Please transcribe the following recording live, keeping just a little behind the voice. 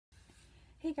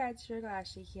Hey guys, it's your girl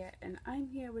Ashley here, and I'm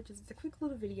here with just a quick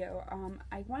little video.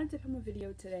 I wanted to film a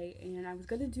video today, and I was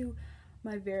gonna do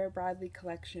my Vera Bradley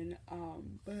collection,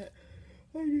 but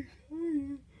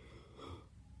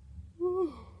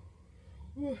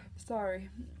sorry,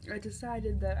 I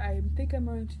decided that I think I'm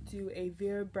going to do a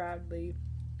Vera Bradley,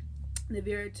 the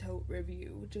Vera tote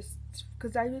review, just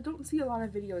because I don't see a lot of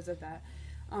videos of that.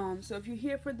 So if you're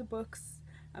here for the books,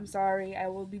 I'm sorry. I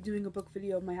will be doing a book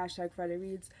video of my hashtag Friday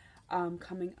Reads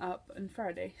coming up on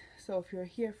Friday. So if you're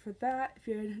here for that, if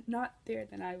you're not there,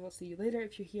 then I will see you later.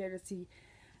 If you're here to see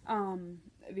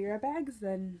Vera bags,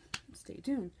 then stay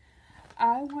tuned.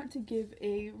 I want to give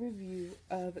a review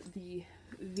of the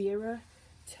Vera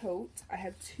tote. I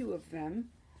have two of them.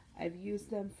 I've used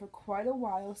them for quite a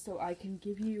while, so I can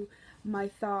give you my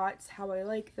thoughts, how I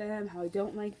like them, how I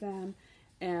don't like them,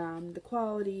 and the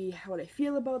quality, how I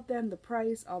feel about them, the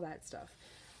price, all that stuff.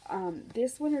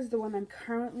 This one is the one I'm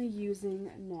currently using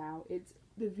now. It's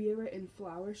the Vera in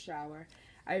Flower Shower.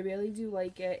 I really do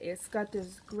like it. It's got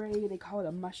this gray, they call it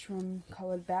a mushroom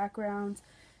colored background,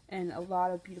 and a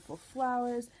lot of beautiful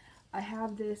flowers. I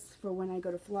have this for when I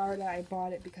go to Florida. I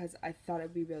bought it because I thought it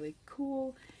would be really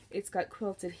cool. It's got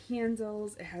quilted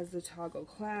handles, it has the toggle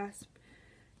clasp,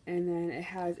 and then it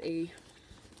has a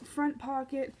front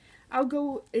pocket. I'll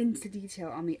go into detail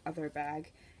on the other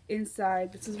bag.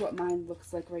 Inside, this is what mine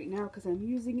looks like right now because I'm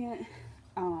using it,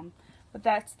 but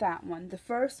that's that one. The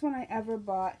first one I ever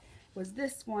bought was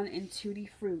this one in Tutti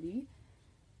Frutti.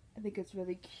 I think it's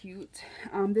really cute.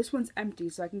 This one's empty,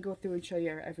 so I can go through and show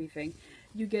you everything.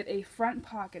 You get a front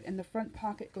pocket, and the front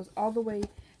pocket goes all the way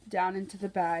down into the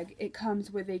bag. It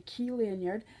comes with a key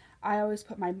lanyard. I always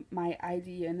put my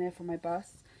ID in there for my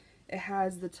bus. It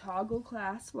has the toggle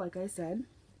clasp, like I said.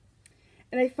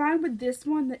 And I find with this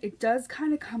one that it does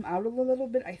kind of come out a little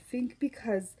bit, I think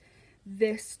because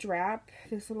this strap,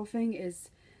 this little thing, is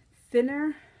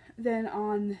thinner than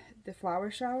on the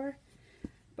Flower Shower.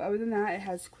 But other than that, it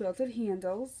has quilted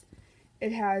handles.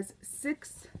 It has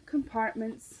 6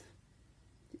 compartments.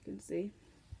 You can see.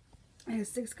 It has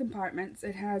 6 compartments.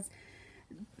 It has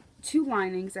 2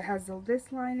 linings. It has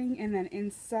this lining, and then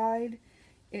inside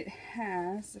it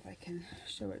has, if I can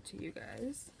show it to you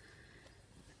guys,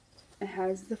 it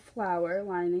has the flower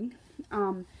lining.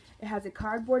 It has a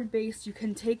cardboard base. You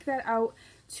can take that out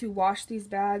to wash these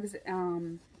bags,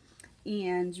 and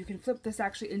you can flip this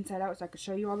actually inside out so I can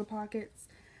show you all the pockets,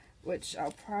 which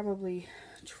I'll probably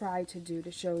try to do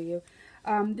to show you.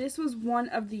 This was one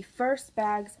of the first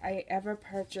bags I ever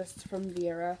purchased from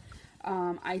Vera.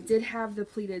 I did have the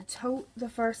pleated tote the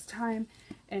first time,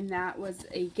 and that was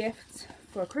a gift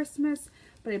for Christmas,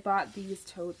 but I bought these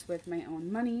totes with my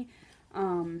own money.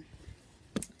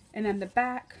 And then the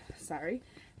back,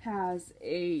 has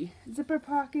a zipper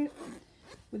pocket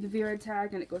with the Vera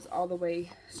tag, and it goes all the way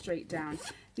straight down.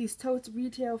 These totes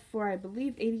retail for, I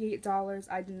believe, $88.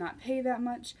 I did not pay that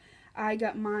much. I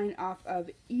got mine off of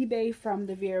eBay from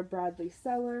the Vera Bradley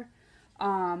seller.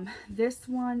 This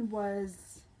one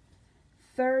was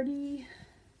 $30,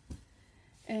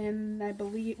 and I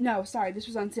believe, no, sorry, this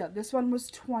was on sale. This one was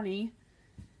 $20,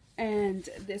 and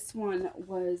this one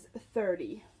was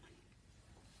 $30.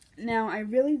 Now, I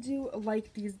really do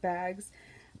like these bags.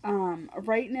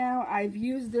 Right now, I've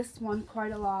used this one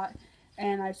quite a lot,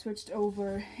 and I've switched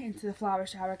over into the Flower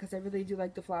Shower because I really do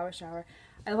like the Flower Shower.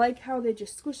 I like how they're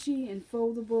just squishy and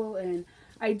foldable, and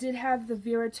I did have the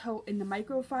Vera tote in the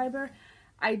microfiber.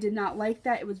 I did not like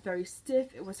that. It was very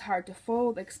stiff. It was hard to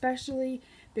fold, especially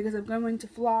because I'm going to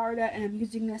Florida, and I'm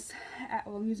using this,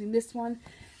 I'm using this one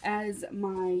as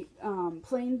my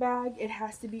plain bag. It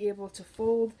has to be able to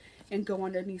fold and go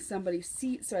underneath somebody's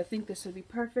seat, so I think this would be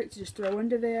perfect to just throw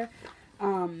under there.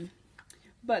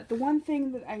 But the one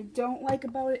thing that I don't like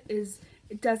about it is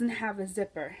it doesn't have a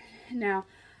zipper. Now,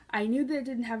 I knew that it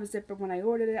didn't have a zipper when I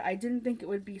ordered it. I didn't think it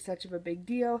would be such of a big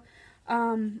deal.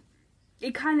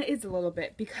 It kind of is a little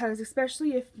bit, because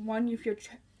especially if you're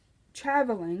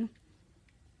traveling,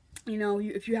 you know,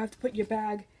 if you have to put your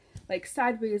bag like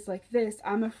sideways like this,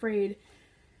 I'm afraid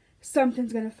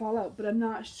something's gonna fall out, but I'm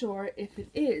not sure if it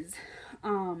is.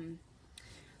 So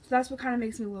that's what kind of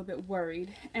makes me a little bit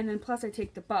worried. And then plus I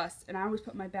take the bus, and I always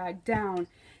put my bag down,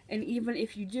 and even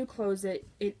if you do close it,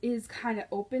 it is kind of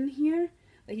open here,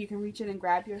 like you can reach in and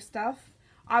grab your stuff.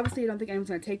 Obviously I don't think anyone's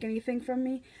gonna take anything from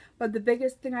me, but the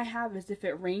biggest thing I have is if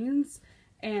it rains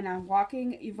and I'm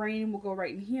walking, rain will go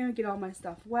right in here and get all my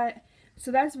stuff wet. So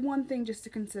that's one thing just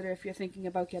to consider if you're thinking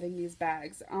about getting these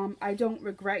bags. I don't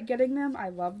regret getting them. I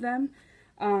love them.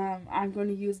 I'm going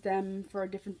to use them for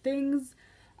different things.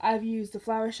 I've used the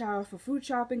Flower Shower for food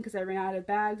shopping because I ran out of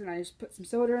bags and I just put some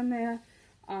soda in there.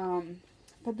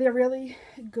 but they're really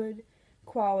good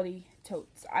quality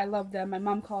totes. I love them. My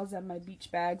mom calls them my beach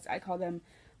bags. I call them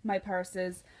my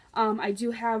purses. I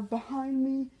do have behind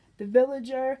me the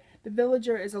Villager. The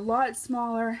Villager is a lot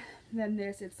smaller than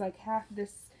this. It's like half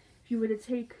this. If you were to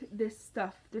take this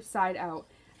stuff, this side out,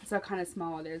 that's how kind of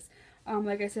small it is.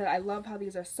 Like I said, I love how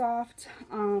these are soft.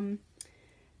 I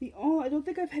don't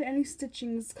think I've had any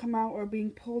stitchings come out or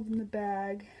being pulled in the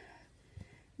bag.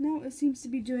 No, it seems to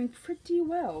be doing pretty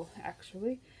well,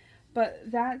 actually. But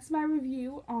that's my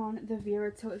review on the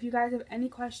Vera tote. If you guys have any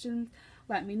questions,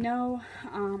 let me know.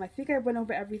 I think I went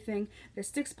over everything. There's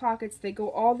 6 pockets. They go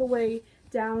all the way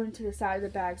down to the side of the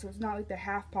bag, so it's not like they're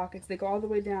half pockets. They go all the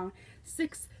way down.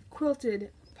 6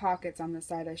 quilted pockets on the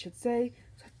side, I should say.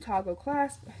 Toggle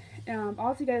clasp.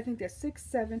 Altogether, I think there's 6,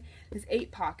 7. There's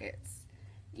 8 pockets.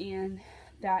 And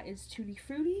that is Tutti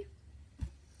Frutti.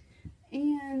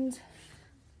 And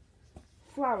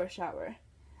Flower Shower.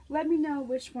 Let me know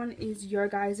which one is your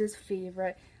guys'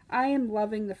 favorite. I am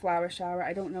loving the Flower Shower.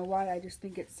 I don't know why. I just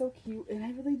think it's so cute, and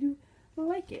I really do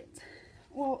like it.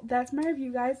 Well, that's my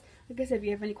review, guys. Like I said, if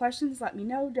you have any questions, let me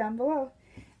know down below.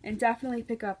 And definitely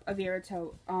pick up a Vera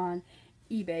tote on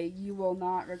eBay. You will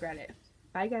not regret it.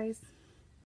 Bye, guys.